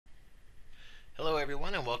Hello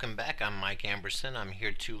everyone and welcome back. I'm Mike Amberson. I'm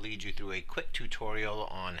here to lead you through a quick tutorial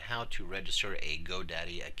on how to register a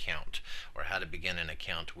GoDaddy account or how to begin an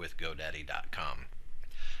account with GoDaddy.com.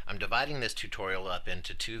 I'm dividing this tutorial up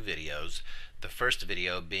into two videos. The first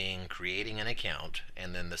video being creating an account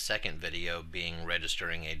and then the second video being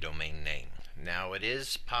registering a domain name. Now it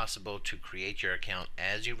is possible to create your account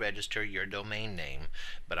as you register your domain name,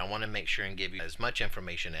 but I want to make sure and give you as much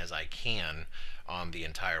information as I can on the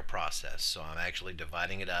entire process. So I'm actually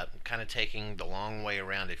dividing it up, kind of taking the long way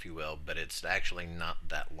around if you will, but it's actually not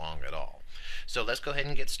that long at all. So let's go ahead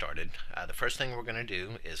and get started. The first thing we're going to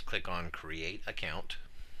do is click on Create Account.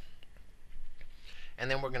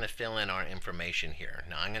 And then we're going to fill in our information here.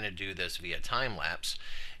 Now I'm going to do this via time lapse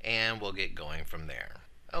and we'll get going from there.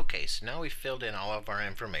 Okay, so now we've filled in all of our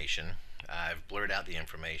information. I've blurred out the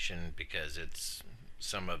information because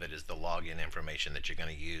some of it is the login information that you're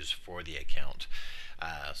going to use for the account.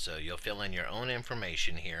 So you'll fill in your own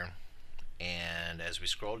information here. And as we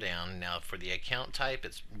scroll down, now for the account type,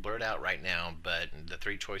 it's blurred out right now, but the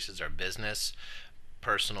three choices are business,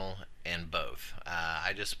 personal, and both.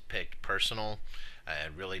 I just picked personal.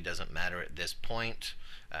 It really doesn't matter at this point.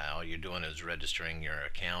 All you're doing is registering your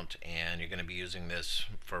account, and you're going to be using this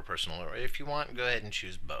for personal, or if you want, go ahead and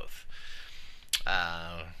choose both.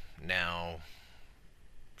 Now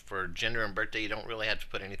for gender and birthday, you don't really have to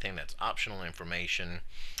put anything. That's optional information.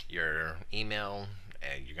 Your email,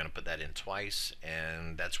 you're going to put that in twice,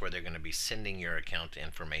 and that's where they're going to be sending your account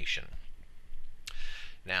information.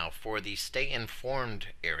 Now for the stay informed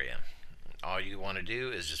area, all you want to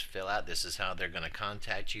do is just fill out, this is how they're going to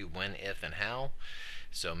contact you, when, if, and how.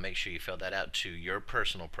 So make sure you fill that out to your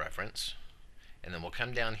personal preference. And then we'll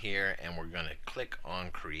come down here and we're going to click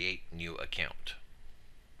on Create New Account.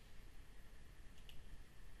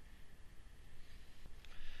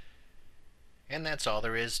 And that's all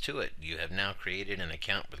there is to it. You have now created an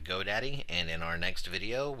account with GoDaddy, and in our next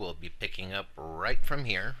video we'll be picking up right from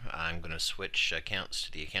here. I'm going to switch accounts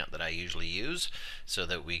to the account that I usually use so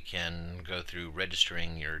that we can go through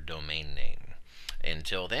registering your domain name.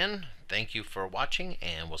 Until then, thank you for watching,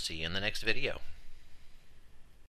 and we'll see you in the next video.